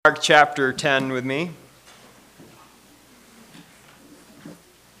Mark chapter 10 with me.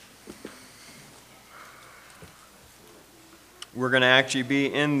 We're going to actually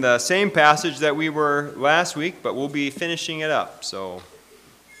be in the same passage that we were last week, but we'll be finishing it up. So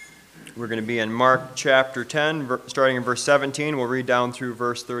we're going to be in Mark chapter 10, starting in verse 17. We'll read down through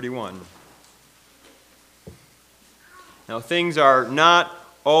verse 31. Now, things are not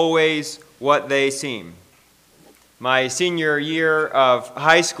always what they seem. My senior year of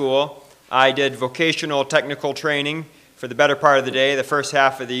high school, I did vocational technical training for the better part of the day. The first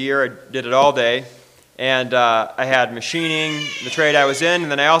half of the year, I did it all day. And I had machining, the trade I was in,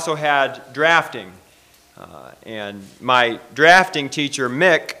 and then I also had drafting. And my drafting teacher,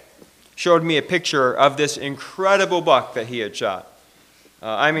 Mick, showed me a picture of this incredible buck that he had shot.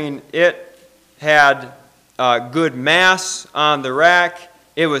 It had good mass on the rack.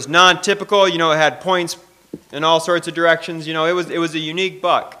 It was non-typical. It had points in all sorts of directions. It was a unique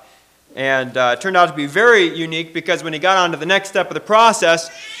buck. And it turned out to be very unique because when he got on to the next step of the process,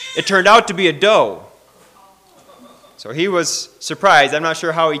 it turned out to be a doe. So he was surprised. I'm not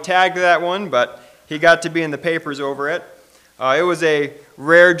sure how he tagged that one, but he got to be in the papers over it. It was a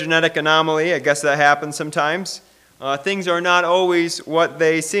rare genetic anomaly. I guess that happens sometimes. Things are not always what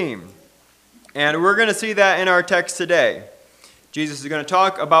they seem. And we're going to see that in our text today. Jesus is going to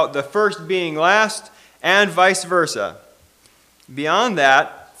talk about the first being last and vice versa. Beyond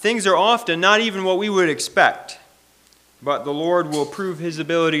that, things are often not even what we would expect, but the Lord will prove his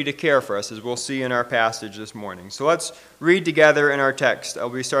ability to care for us, as we'll see in our passage this morning. So let's read together in our text. I'll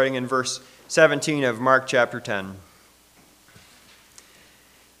be starting in verse 17 of Mark chapter 10.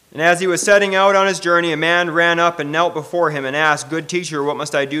 And as he was setting out on his journey, a man ran up and knelt before him and asked, "Good teacher, what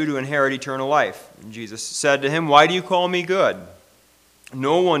must I do to inherit eternal life?" And Jesus said to him, "Why do you call me good?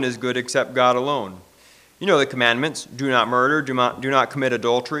 No one is good except God alone. You know the commandments: do not murder, do not commit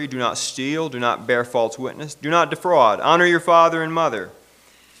adultery, do not steal, do not bear false witness, do not defraud, honor your father and mother."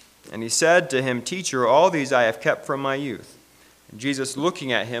 And he said to him, "Teacher, all these I have kept from my youth." And Jesus,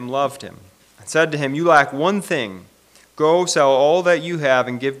 looking at him, loved him, and said to him, "You lack one thing. Go, sell all that you have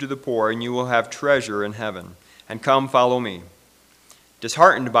and give to the poor, and you will have treasure in heaven. And come, follow me."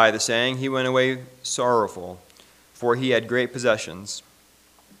 Disheartened by the saying, he went away sorrowful, for he had great possessions.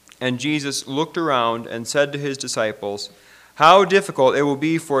 And Jesus looked around and said to his disciples, "How difficult it will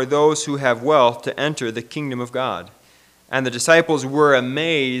be for those who have wealth to enter the kingdom of God." And the disciples were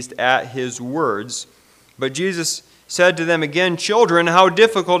amazed at his words. But Jesus said to them again, "Children, how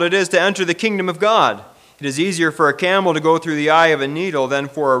difficult it is to enter the kingdom of God. It is easier for a camel to go through the eye of a needle than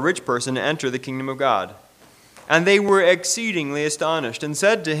for a rich person to enter the kingdom of God." And they were exceedingly astonished and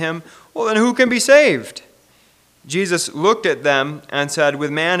said to him, "Well, then who can be saved?" Jesus looked at them and said, "With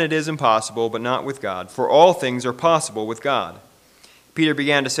man it is impossible, but not with God, for all things are possible with God." Peter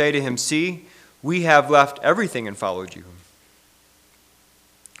began to say to him, "See, we have left everything and followed you."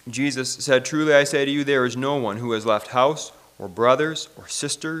 Jesus said, "Truly I say to you, there is no one who has left house or brothers or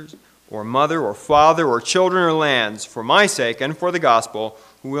sisters or mother or father or children or lands for my sake and for the gospel,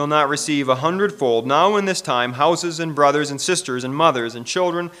 who will not receive 100-fold, now in this time, houses and brothers and sisters and mothers and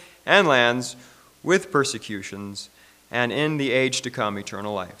children and lands, with persecutions, and in the age to come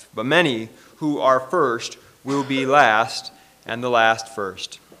eternal life. But many who are first will be last, and the last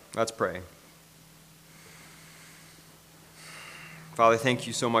first." Let's pray. Father, thank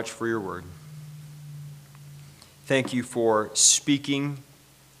you so much for your word. Thank you for speaking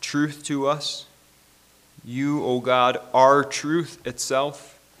truth to us. You, O God, are truth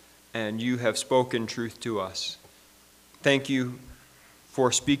itself, and you have spoken truth to us. Thank you for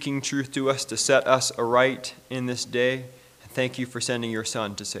speaking truth to us to set us aright in this day. And thank you for sending your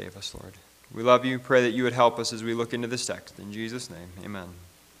Son to save us, Lord. We love you. Pray that you would help us as we look into this text. In Jesus' name, amen.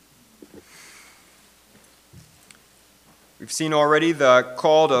 We've seen already the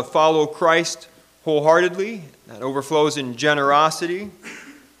call to follow Christ wholeheartedly. That overflows in generosity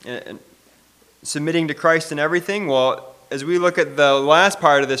and submitting to Christ in everything. Well, as we look at the last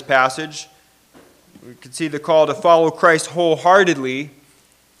part of this passage, we can see the call to follow Christ wholeheartedly,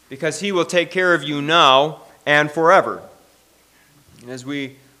 because he will take care of you now and forever. And as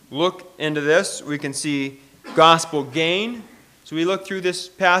we look into this, we can see gospel gain. So we look through this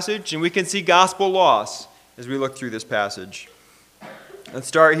passage, and we can see gospel loss as we look through this passage. Let's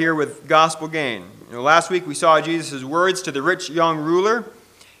start here with gospel gain. Last week we saw Jesus' words to the rich young ruler.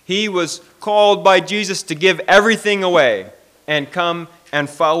 He was called by Jesus to give everything away and come and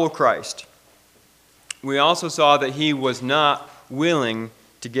follow Christ. We also saw that he was not willing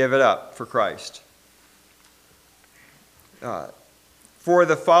to give it up for Christ. For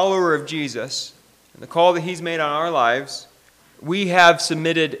the follower of Jesus, and the call that he's made on our lives, we have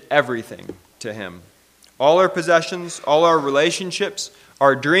submitted everything to him. All our possessions, all our relationships,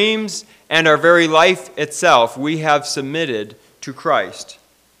 our dreams, and our very life itself, we have submitted to Christ.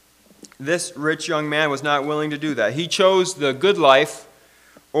 This rich young man was not willing to do that. He chose the good life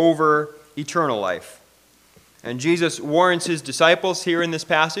over eternal life. And Jesus warns his disciples here in this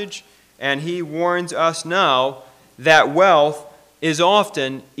passage, and he warns us now that wealth is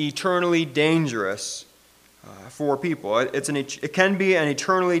often eternally dangerous for people. It can be an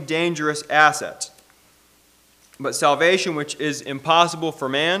eternally dangerous asset. But salvation, which is impossible for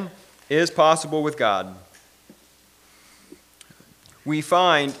man, is possible with God. We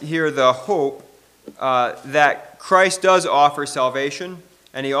find here the hope that Christ does offer salvation,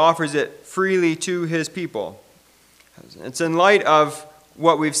 and he offers it freely to his people. It's in light of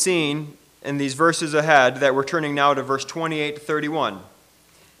what we've seen in these verses ahead that we're turning now to verse 28 to 31.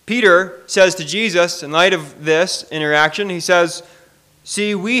 Peter says to Jesus, in light of this interaction, he says,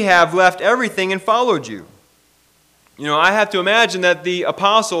 "See, we have left everything and followed you." I have to imagine that the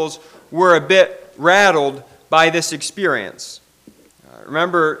apostles were a bit rattled by this experience.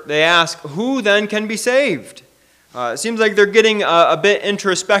 Remember, they ask, who then can be saved? It seems like they're getting a bit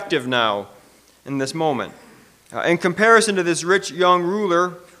introspective now in this moment. In comparison to this rich young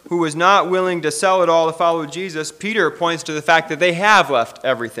ruler who was not willing to sell it all to follow Jesus, Peter points to the fact that they have left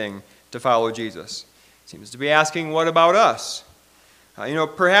everything to follow Jesus. Seems to be asking, what about us?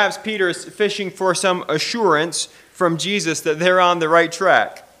 Perhaps Peter is fishing for some assurance from Jesus that they're on the right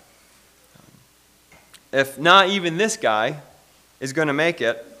track. If not even this guy is going to make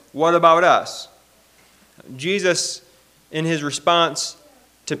it, what about us? Jesus, in his response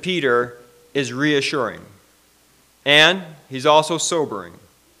to Peter, is reassuring. And he's also sobering.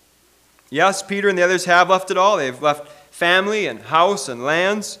 Yes, Peter and the others have left it all. They've left family and house and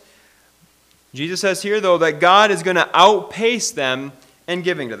lands. Jesus says here, though, that God is going to outpace them in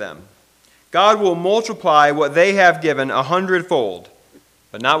giving to them. God will multiply what they have given 100-fold,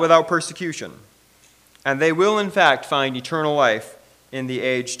 but not without persecution. And they will, in fact, find eternal life in the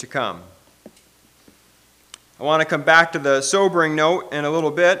age to come. I want to come back to the sobering note in a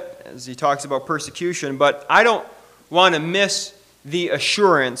little bit as he talks about persecution, but I don't want to miss the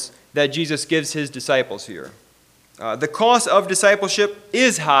assurance that Jesus gives his disciples here. The cost of discipleship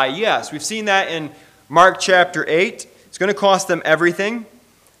is high, yes. We've seen that in Mark chapter 8. It's going to cost them everything.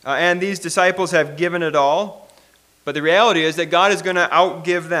 And these disciples have given it all. But the reality is that God is going to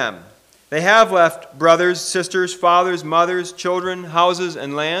outgive them. They have left brothers, sisters, fathers, mothers, children, houses,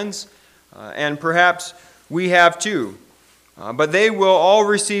 and lands. And perhaps we have too. But they will all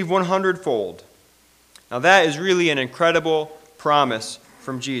receive 100-fold. Now that is really an incredible promise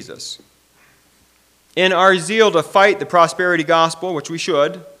from Jesus. In our zeal to fight the prosperity gospel, which we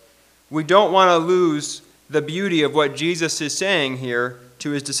should, we don't want to lose the beauty of what Jesus is saying here to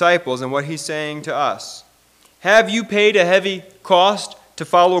his disciples and what he's saying to us. Have you paid a heavy cost to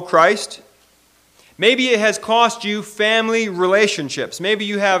follow Christ? Maybe it has cost you family relationships. Maybe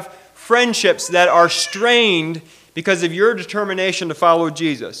you have friendships that are strained because of your determination to follow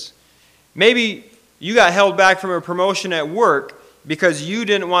Jesus. Maybe you got held back from a promotion at work because you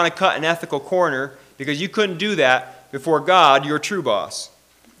didn't want to cut an ethical corner because you couldn't do that before God, your true boss.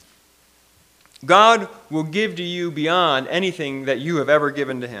 God will give to you beyond anything that you have ever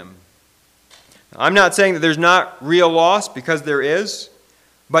given to him. I'm not saying that there's not real loss, because there is,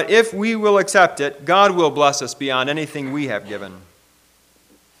 but if we will accept it, God will bless us beyond anything we have given.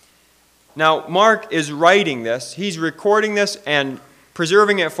 Now, Mark is writing this. He's recording this and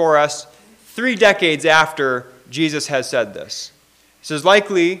preserving it for us 3 decades after Jesus has said this. This is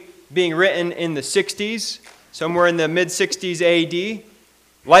likely being written in the 60s, somewhere in the mid-60s A.D.,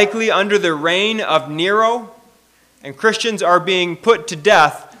 likely under the reign of Nero, and Christians are being put to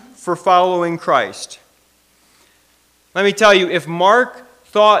death for following Christ. Let me tell you, if Mark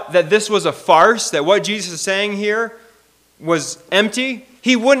thought that this was a farce, that what Jesus is saying here was empty,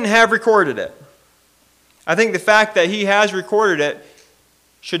 he wouldn't have recorded it. I think the fact that he has recorded it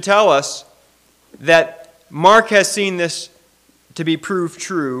should tell us that Mark has seen this to be proved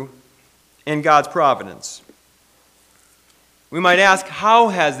true in God's providence. We might ask, how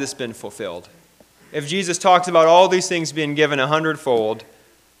has this been fulfilled? If Jesus talks about all these things being given 100-fold,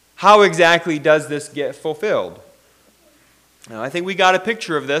 how exactly does this get fulfilled? Now, I think we got a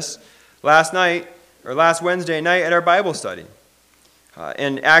picture of this last Wednesday night at our Bible study.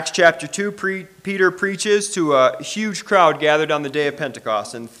 In Acts chapter 2, Peter preaches to a huge crowd gathered on the day of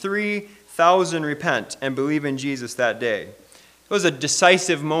Pentecost, and 3,000 repent and believe in Jesus that day. It was a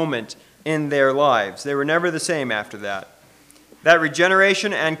decisive moment in their lives. They were never the same after that. That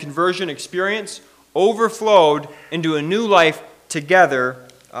regeneration and conversion experience overflowed into a new life together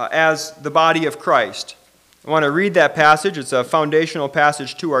as the body of Christ. I want to read that passage. It's a foundational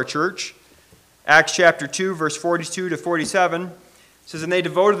passage to our church. Acts chapter 2, verse 42 to 47. It says, "And they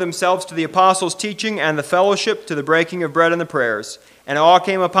devoted themselves to the apostles' teaching and the fellowship, to the breaking of bread and the prayers. And awe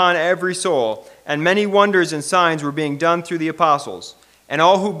came upon every soul, and many wonders and signs were being done through the apostles. And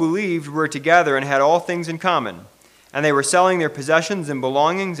all who believed were together and had all things in common. And they were selling their possessions and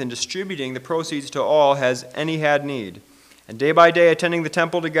belongings and distributing the proceeds to all as any had need. And day by day, attending the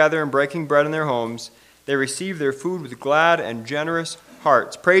temple together and breaking bread in their homes, they received their food with glad and generous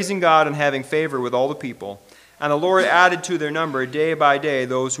hearts, praising God and having favor with all the people. And the Lord added to their number day by day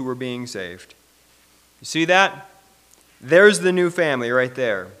those who were being saved." You see that? There's the new family right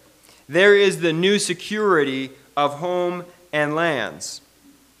there. There is the new security of home and lands.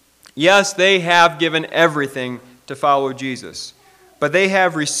 Yes, they have given everything to follow Jesus, but they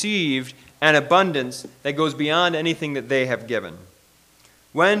have received an abundance that goes beyond anything that they have given.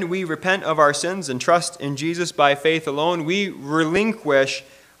 When we repent of our sins and trust in Jesus by faith alone, we relinquish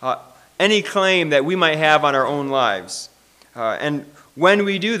any claim that we might have on our own lives. And when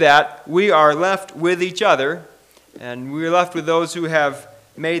we do that, we are left with each other, and we are left with those who have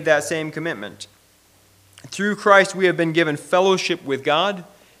made that same commitment. Through Christ, we have been given fellowship with God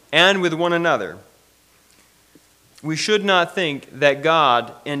and with one another. We should not think that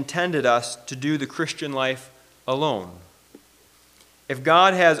God intended us to do the Christian life alone. If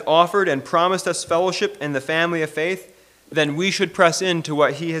God has offered and promised us fellowship in the family of faith, then we should press into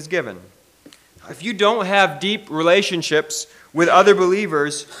what He has given. If you don't have deep relationships with other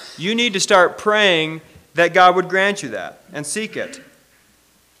believers, you need to start praying that God would grant you that and seek it.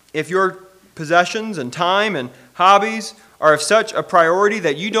 If your possessions and time and hobbies are of such a priority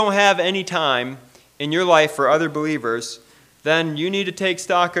that you don't have any time in your life for other believers, then you need to take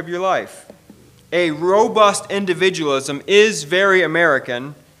stock of your life. A robust individualism is very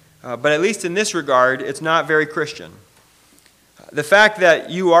American, but at least in this regard, it's not very Christian. The fact that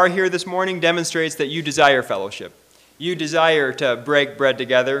you are here this morning demonstrates that you desire fellowship. You desire to break bread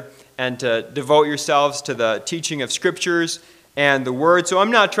together and to devote yourselves to the teaching of Scriptures and the Word. So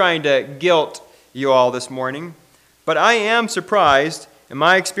I'm not trying to guilt you all this morning, but I am surprised in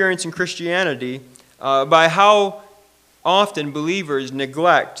my experience in Christianity by how often believers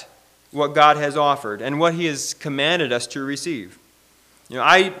neglect what God has offered and what He has commanded us to receive.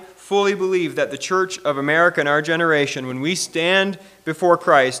 I fully believe that the Church of America in our generation, when we stand before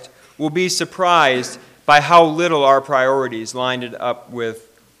Christ, will be surprised by how little our priorities lined up with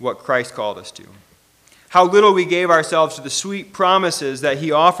what Christ called us to. How little we gave ourselves to the sweet promises that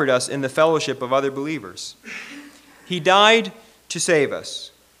He offered us in the fellowship of other believers. He died to save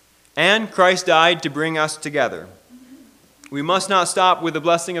us, and Christ died to bring us together. We must not stop with the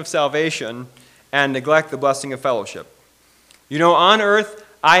blessing of salvation and neglect the blessing of fellowship. On earth,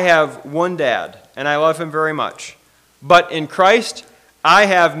 I have one dad, and I love him very much. But in Christ, I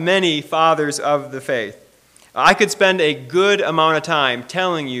have many fathers of the faith. I could spend a good amount of time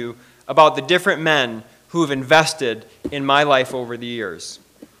telling you about the different men who have invested in my life over the years.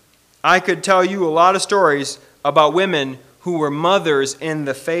 I could tell you a lot of stories about women who were mothers in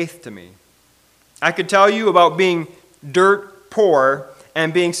the faith to me. I could tell you about being dirt poor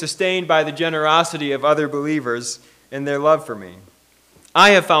and being sustained by the generosity of other believers in their love for me.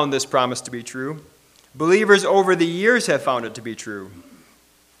 I have found this promise to be true. Believers over the years have found it to be true.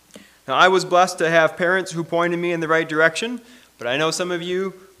 Now, I was blessed to have parents who pointed me in the right direction, but I know some of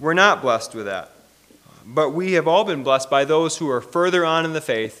you were not blessed with that. But we have all been blessed by those who are further on in the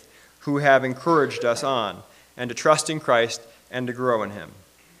faith, who have encouraged us on and to trust in Christ and to grow in Him.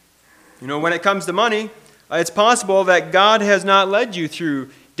 When it comes to money, it's possible that God has not led you through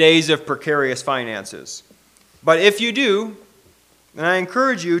days of precarious finances. But if you do, then I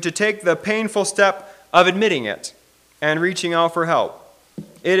encourage you to take the painful step of admitting it and reaching out for help.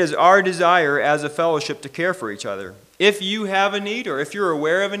 It is our desire as a fellowship to care for each other. If you have a need or if you're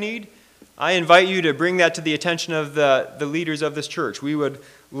aware of a need, I invite you to bring that to the attention of the leaders of this church. We would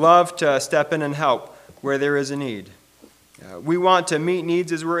love to step in and help where there is a need. We want to meet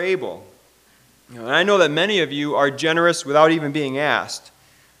needs as we're able. And I know that many of you are generous without even being asked.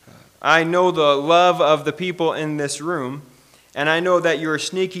 I know the love of the people in this room, and I know that your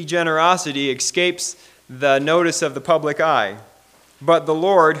sneaky generosity escapes the notice of the public eye. But the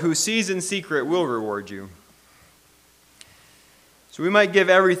Lord, who sees in secret, will reward you. So we might give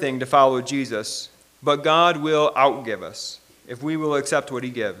everything to follow Jesus, but God will outgive us if we will accept what He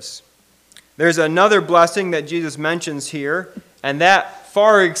gives. There's another blessing that Jesus mentions here, and that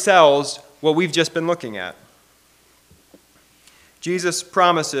far excels what we've just been looking at. Jesus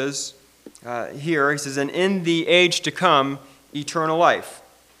promises here, He says, "And in the age to come, eternal life.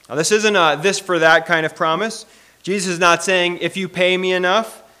 Now, this isn't a this for that kind of promise. Jesus is not saying, if you pay me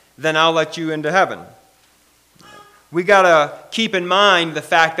enough, then I'll let you into heaven. We got to keep in mind the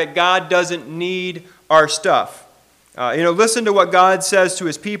fact that God doesn't need our stuff. Listen to what God says to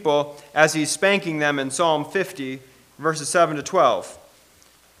his people as he's spanking them in Psalm 50, verses 7 to 12.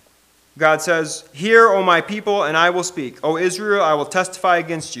 God says, "Hear, O my people, and I will speak. O Israel, I will testify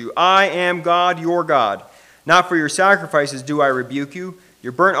against you. I am God, your God. Not for your sacrifices do I rebuke you.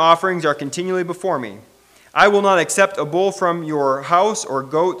 Your burnt offerings are continually before me. I will not accept a bull from your house or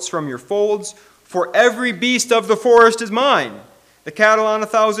goats from your folds, for every beast of the forest is mine, the cattle on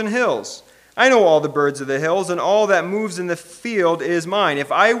 1,000 hills. I know all the birds of the hills, and all that moves in the field is mine.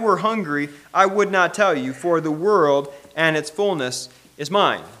 If I were hungry, I would not tell you, for the world and its fullness is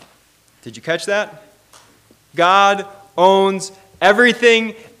mine." Did you catch that? God owns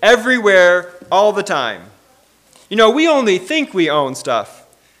everything, everywhere, all the time. We only think we own stuff,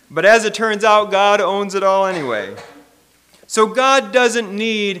 but as it turns out, God owns it all anyway. So God doesn't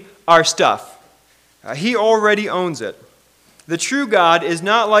need our stuff. He already owns it. The true God is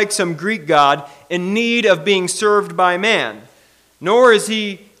not like some Greek god in need of being served by man, nor is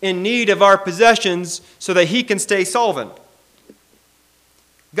he in need of our possessions so that he can stay solvent.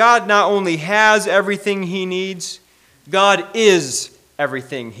 God not only has everything he needs, God is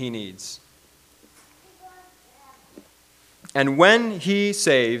everything he needs. And when he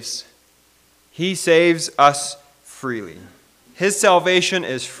saves us freely. His salvation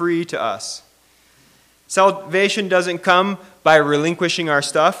is free to us. Salvation doesn't come by relinquishing our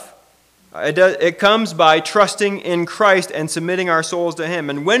stuff. It comes by trusting in Christ and submitting our souls to him.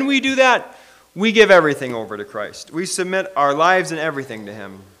 And when we do that, we give everything over to Christ. We submit our lives and everything to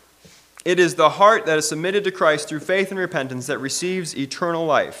him. It is the heart that is submitted to Christ through faith and repentance that receives eternal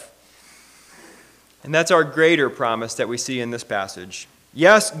life. And that's our greater promise that we see in this passage.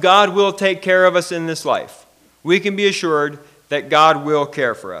 Yes, God will take care of us in this life. We can be assured that God will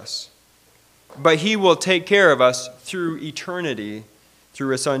care for us. But he will take care of us through eternity through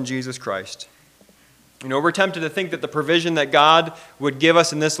his Son, Jesus Christ. We're tempted to think that the provision that God would give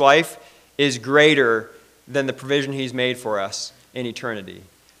us in this life is greater than the provision he's made for us in eternity.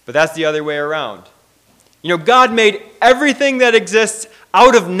 But that's the other way around. God made everything that exists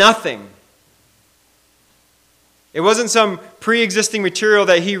out of nothing. It wasn't some pre-existing material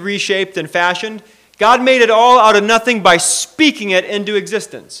that he reshaped and fashioned. God made it all out of nothing by speaking it into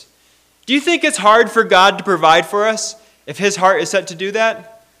existence. Do you think it's hard for God to provide for us if his heart is set to do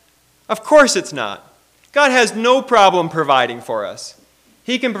that? Of course it's not. God has no problem providing for us.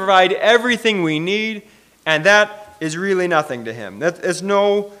 He can provide everything we need, and that is really nothing to him. That is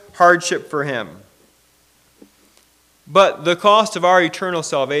no hardship for him. But the cost of our eternal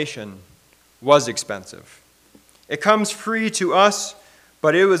salvation was expensive. It comes free to us,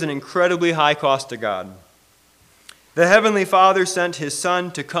 but it was an incredibly high cost to God. The Heavenly Father sent his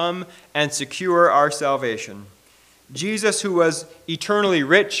Son to come and secure our salvation. Jesus, who was eternally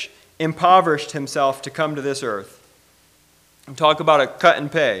rich, impoverished himself to come to this earth. And talk about a cut and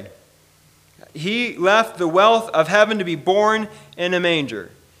pay. He left the wealth of heaven to be born in a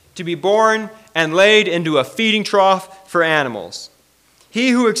manger, to be born and laid into a feeding trough for animals.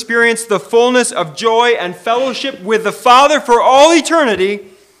 He who experienced the fullness of joy and fellowship with the Father for all eternity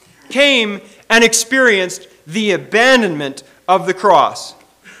came and experienced the abandonment of the cross.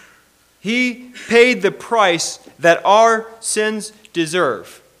 He paid the price that our sins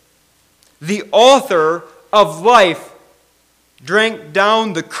deserve. The author of life drank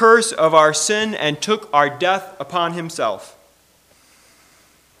down the curse of our sin and took our death upon himself.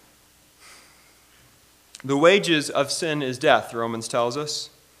 The wages of sin is death, Romans tells us.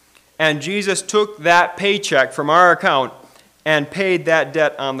 And Jesus took that paycheck from our account and paid that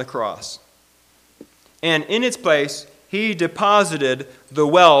debt on the cross. And in its place, he deposited the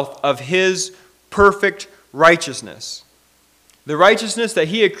wealth of his perfect righteousness. The righteousness that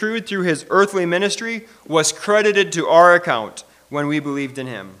he accrued through his earthly ministry was credited to our account when we believed in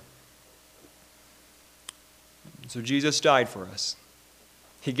him. So Jesus died for us.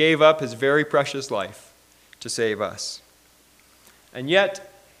 He gave up his very precious life to save us. And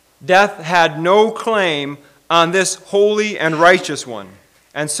yet, death had no claim on this holy and righteous one.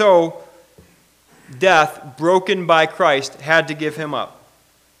 And so, death, broken by Christ, had to give him up.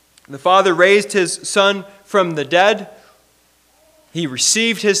 The Father raised his Son from the dead. He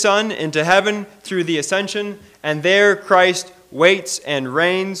received his Son into heaven through the ascension, and there Christ waits and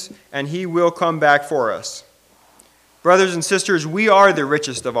reigns, and he will come back for us. Brothers and sisters, we are the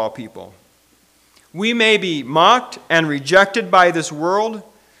richest of all people. We may be mocked and rejected by this world.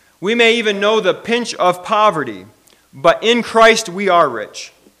 We may even know the pinch of poverty, But in Christ we are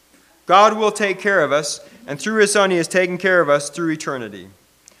rich. God will take care of us, and through his Son he has taken care of us through eternity.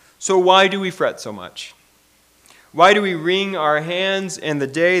 So why do we fret so much? Why do we wring our hands in the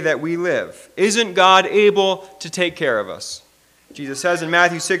day that we live? Isn't God able to take care of us? Jesus says in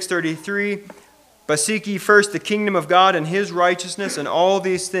Matthew 6:33, "But seek ye first the kingdom of God and his righteousness, and all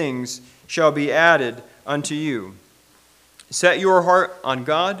these things shall be added unto you." Set your heart on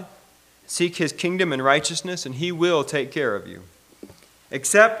God, seek his kingdom and righteousness, and he will take care of you.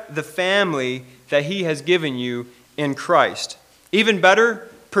 Accept the family that he has given you in Christ. Even better,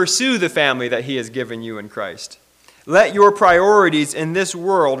 pursue the family that he has given you in Christ. Let your priorities in this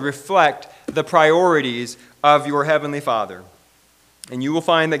world reflect the priorities of your heavenly Father, and you will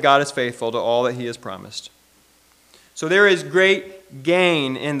find that God is faithful to all that he has promised. So there is great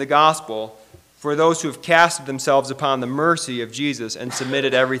gain in the gospel for those who have casted themselves upon the mercy of Jesus and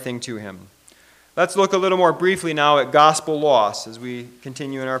submitted everything to him. Let's look a little more briefly now at gospel loss as we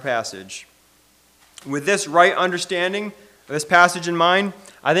continue in our passage. With this right understanding of this passage in mind,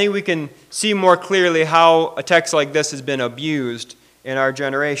 I think we can see more clearly how a text like this has been abused in our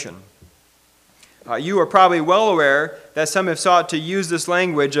generation. You are probably well aware that some have sought to use this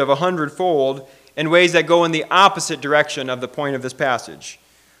language of 100-fold in ways that go in the opposite direction of the point of this passage.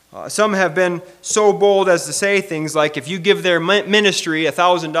 Some have been so bold as to say things like, if you give their ministry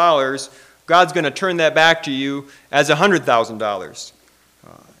 $1,000, God's going to turn that back to you as $100,000.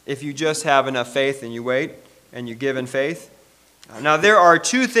 If you just have enough faith and you wait and you give in faith. Now, there are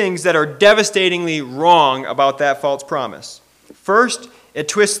two things that are devastatingly wrong about that false promise. First, it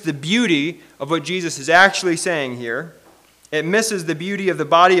twists the beauty of what Jesus is actually saying here. It misses the beauty of the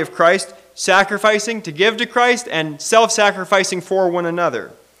body of Christ, sacrificing to give to Christ and self-sacrificing for one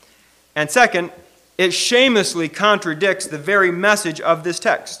another. And second, it shamelessly contradicts the very message of this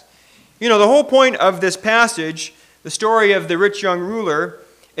text. You know, the whole point of this passage, the story of the rich young ruler,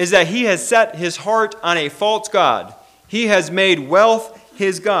 is that he has set his heart on a false god. He has made wealth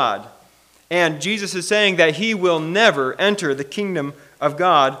his god. And Jesus is saying that he will never enter the kingdom of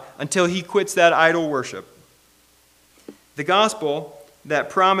God until he quits that idol worship. The gospel that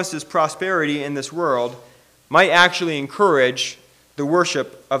promises prosperity in this world might actually encourage the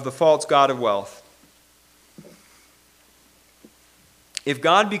worship of the false god of wealth. If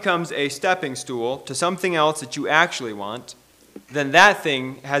God becomes a stepping stool to something else that you actually want, then that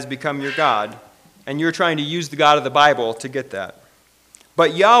thing has become your God, and you're trying to use the God of the Bible to get that.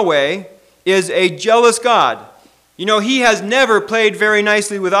 But Yahweh is a jealous God. You know, he has never played very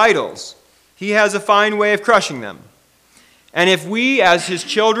nicely with idols. He has a fine way of crushing them. And if we, as his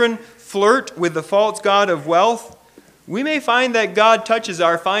children, flirt with the false god of wealth, we may find that God touches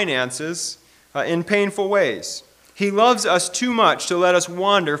our finances in painful ways. He loves us too much to let us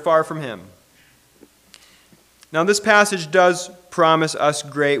wander far from him. Now, this passage does promise us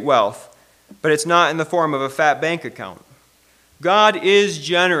great wealth, but it's not in the form of a fat bank account. God is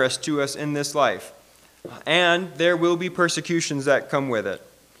generous to us in this life, and there will be persecutions that come with it.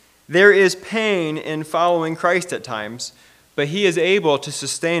 There is pain in following Christ at times, but he is able to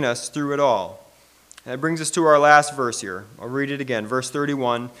sustain us through it all. That brings us to our last verse here. I'll read it again, verse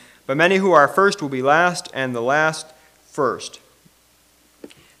 31. But many who are first will be last, and the last first.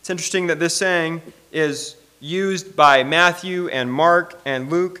 It's interesting that this saying is used by Matthew and Mark and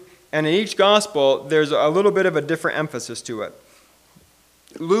Luke, and in each gospel there's a little bit of a different emphasis to it.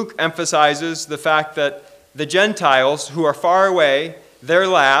 Luke emphasizes the fact that the Gentiles who are far away, they're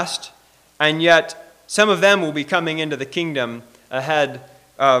last, and yet some of them will be coming into the kingdom ahead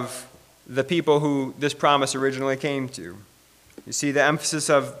of the people who this promise originally came to. You see the emphasis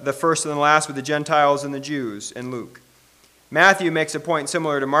of the first and the last with the Gentiles and the Jews in Luke. Matthew makes a point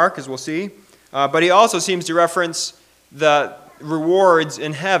similar to Mark, as we'll see, but he also seems to reference the rewards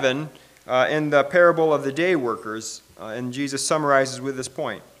in heaven in the parable of the day workers, and Jesus summarizes with this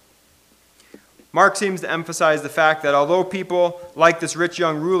point. Mark seems to emphasize the fact that although people like this rich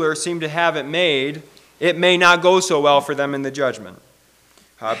young ruler seem to have it made, it may not go so well for them in the judgment.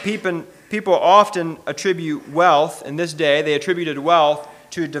 People often attribute wealth, in this day, they attributed wealth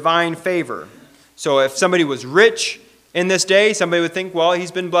to divine favor. So if somebody was rich in this day, somebody would think, well,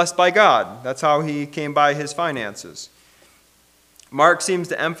 he's been blessed by God. That's how he came by his finances. Mark seems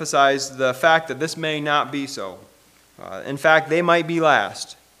to emphasize the fact that this may not be so. In fact, they might be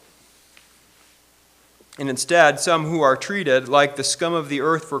last. And instead, some who are treated like the scum of the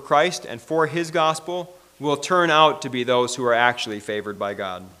earth for Christ and for his gospel will turn out to be those who are actually favored by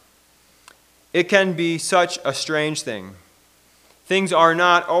God. It can be such a strange thing. Things are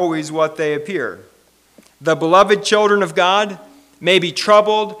not always what they appear. The beloved children of God may be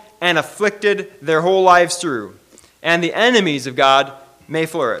troubled and afflicted their whole lives through. and the enemies of God may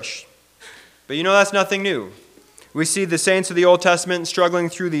flourish. But you know that's nothing new. We see the saints of the Old Testament struggling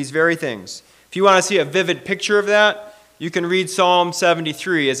through these very things. If you want to see a vivid picture of that, you can read Psalm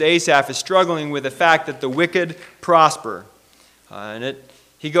 73 as Asaph is struggling with the fact that the wicked prosper.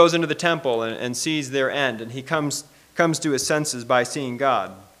 He goes into the temple and sees their end, and he comes to his senses by seeing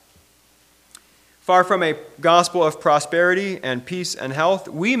God. Far from a gospel of prosperity and peace and health,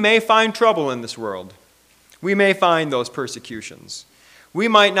 we may find trouble in this world. We may find those persecutions. We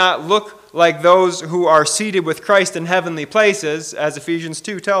might not look like those who are seated with Christ in heavenly places, as Ephesians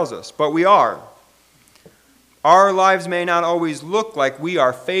 2 tells us, but we are. Our lives may not always look like we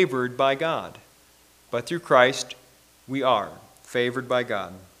are favored by God, but through Christ, we are favored by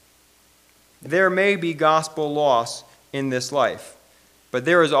God. There may be gospel loss in this life, but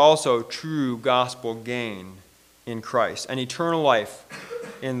there is also true gospel gain in Christ, and eternal life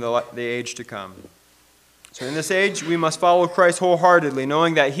in the age to come. So in this age, we must follow Christ wholeheartedly,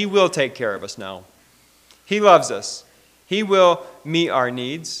 knowing that He will take care of us now. He loves us. He will meet our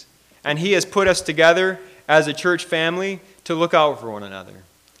needs, and He has put us together as a church family to look out for one another.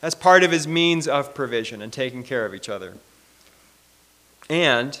 That's part of His means of provision and taking care of each other.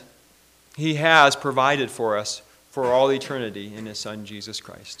 And He has provided for us for all eternity in His Son, Jesus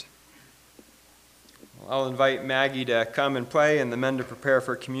Christ. I'll invite Maggie to come and play and the men to prepare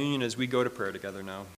for communion as we go to prayer together now.